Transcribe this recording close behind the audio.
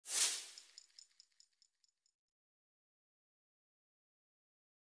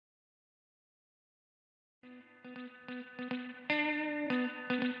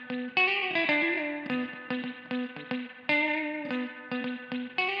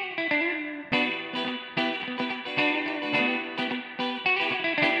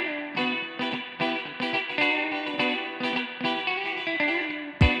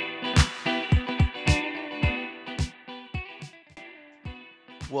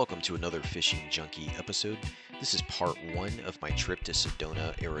Welcome to another Fishing Junkie episode. This is part one of my trip to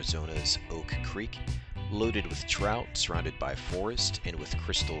Sedona, Arizona's Oak Creek. Loaded with trout, surrounded by forest, and with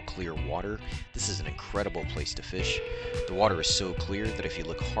crystal clear water, this is an incredible place to fish. The water is so clear that if you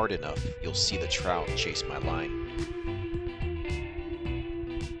look hard enough, you'll see the trout chase my line.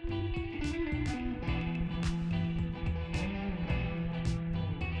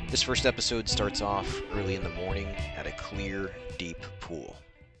 This first episode starts off early in the morning at a clear, deep pool.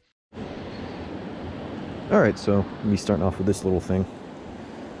 Alright, so me starting off with this little thing.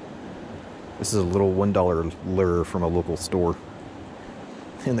 This is a little $1 lure from a local store.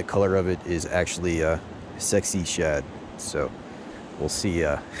 And the color of it is actually sexy shad. So we'll see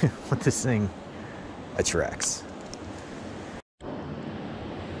what this thing attracts.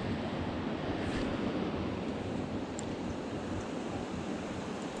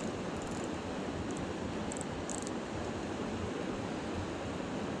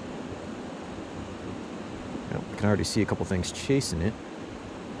 I can already see a couple things chasing it.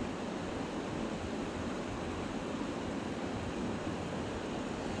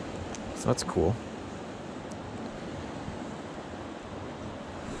 So that's cool.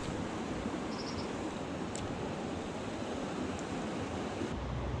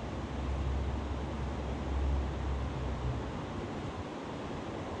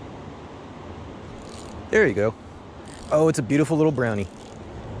 There you go. Oh, it's a beautiful little brownie.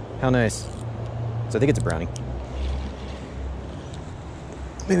 How nice. So I think it's a brownie.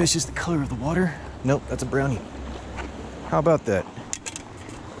 Maybe it's just the color of the water. Nope, that's a brownie. How about that?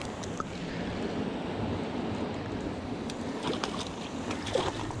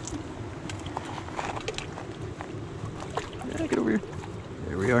 Yeah, get over here.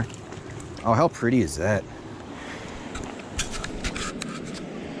 There we are. Oh, how pretty is that?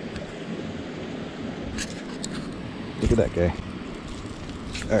 Look at that guy.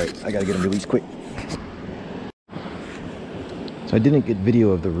 All right, I gotta get him released quick. So I didn't get video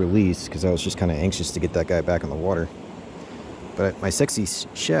of the release because I was just kind of anxious to get that guy back on the water. But my sexy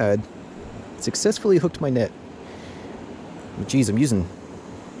shad successfully hooked my net. But geez, I'm using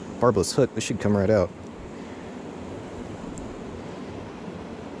barbless hook. This should come right out.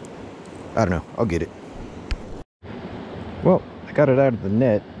 I don't know. I'll get it. Well, I got it out of the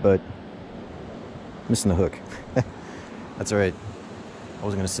net, but missing the hook. That's all right. I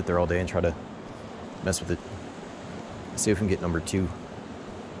wasn't going to sit there all day and try to mess with it. See if we can get number 2.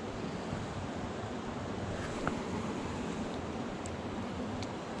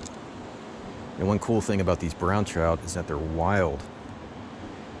 And one cool thing about these brown trout is that they're wild.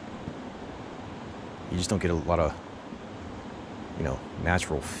 You just don't get a lot of,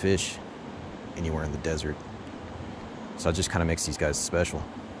 natural fish anywhere in the desert. So it just kind of makes these guys special.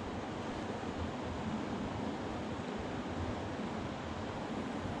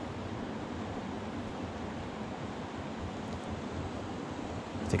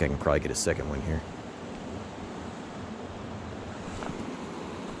 I think I can probably get a second one here.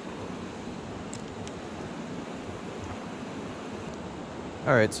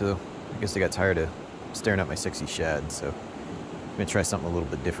 Alright, so I guess I got tired of staring at my sexy shad, so I'm going to try something a little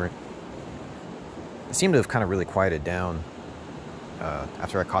bit different. It seemed to have kind of really quieted down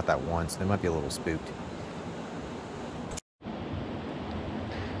after I caught that once. They might be a little spooked.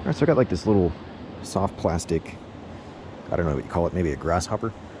 Alright, so I got like this little soft plastic, I don't know what you call it, maybe a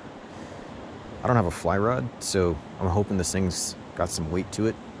grasshopper. I don't have a fly rod, so I'm hoping this thing's got some weight to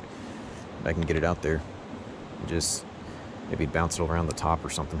it. I can get it out there and just maybe bounce it around the top or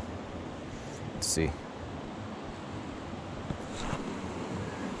something. Let's see.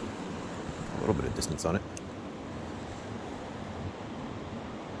 A little bit of distance on it.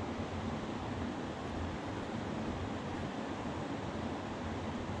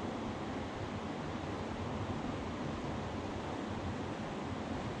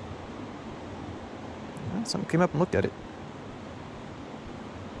 Something came up and looked at it.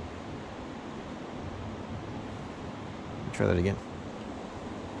 Try that again.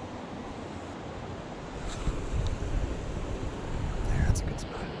 There, that's a good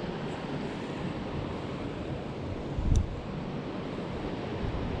spot.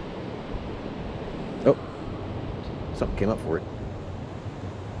 Oh, something came up for it.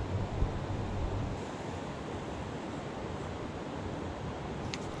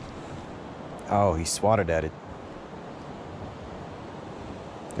 Oh, he swatted at it.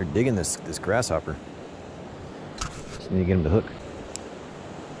 They're digging this grasshopper. Just need to get him to hook.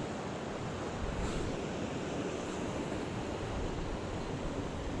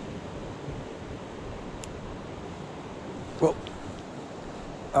 Whoa.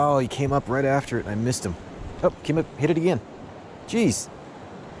 Oh, he came up right after it and I missed him. Oh, came up, hit it again. Jeez.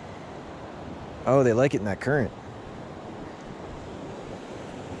 Oh, they like it in that current.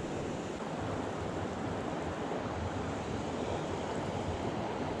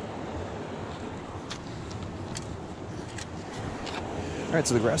 All right,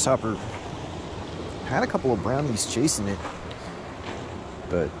 so the grasshopper had a couple of brownies chasing it,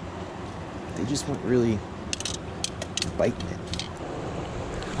 but they just weren't really biting it.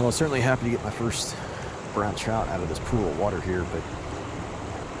 Well, I'm certainly happy to get my first brown trout out of this pool of water here, but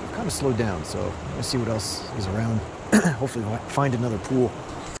I've kind of slowed down, so I'm gonna see what else is around. Hopefully find another pool.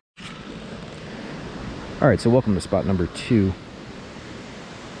 All right, so welcome to spot number 2.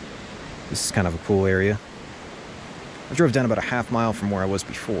 This is kind of a cool area. I drove down about a half mile from where I was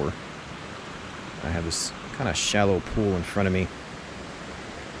before. I have this kind of shallow pool in front of me.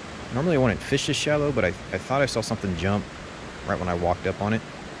 Normally I wouldn't fish this shallow, but I thought I saw something jump right when I walked up on it.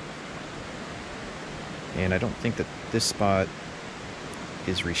 And I don't think that this spot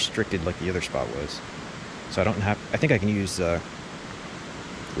is restricted like the other spot was. So I think I can use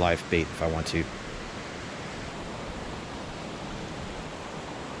live bait if I want to.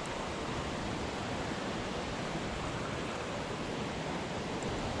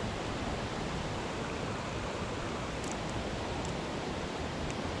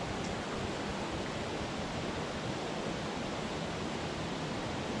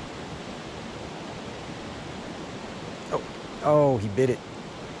 Oh, he bit it.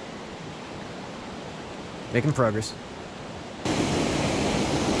 Making progress.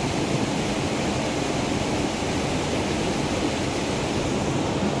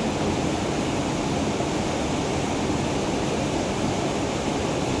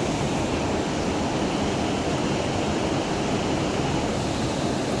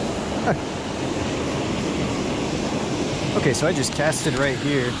 Okay, so I just casted right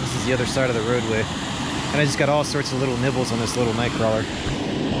here. This is the other side of the roadway. And I just got all sorts of little nibbles on this little night crawler.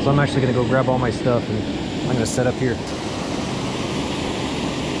 So I'm actually gonna go grab all my stuff and I'm gonna set up here.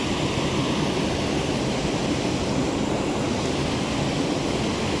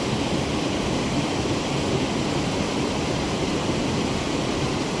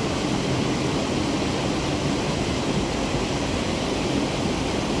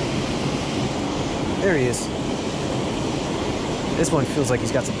 There he is. This one feels like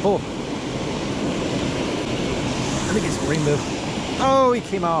he's got some pull. I think it's a rainbow. Oh, he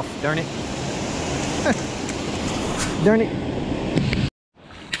came off. Darn it. Darn it.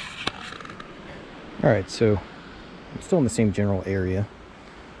 Alright, so I'm still in the same general area,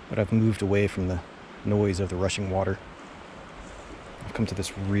 but I've moved away from the noise of the rushing water. I've come to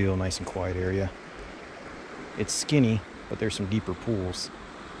this real nice and quiet area. It's skinny, but there's some deeper pools.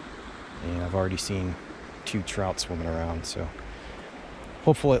 And I've already seen 2 trout swimming around, so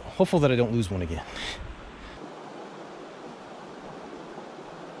hopeful that I don't lose one again.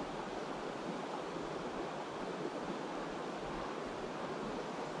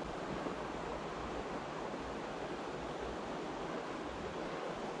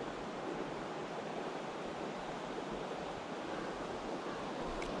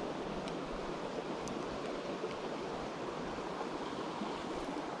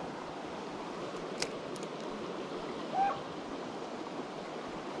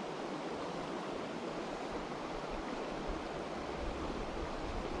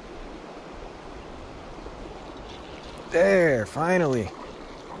 There, finally.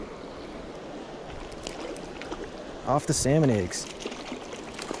 Off the salmon eggs.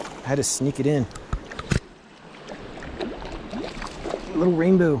 I had to sneak it in. A little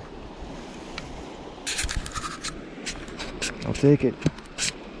rainbow. I'll take it.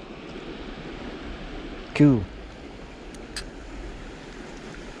 Cool.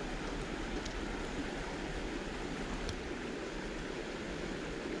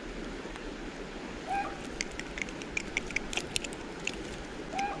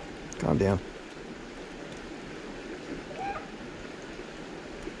 Calm down.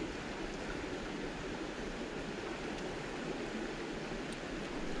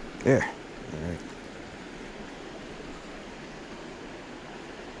 There. All right.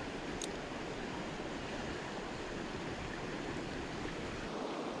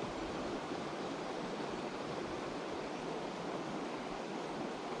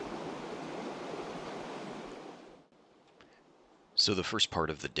 So the first part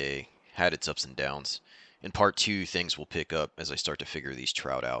of the day had its ups and downs. In part two, things will pick up as I start to figure these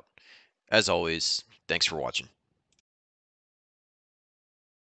trout out. As always, thanks for watching.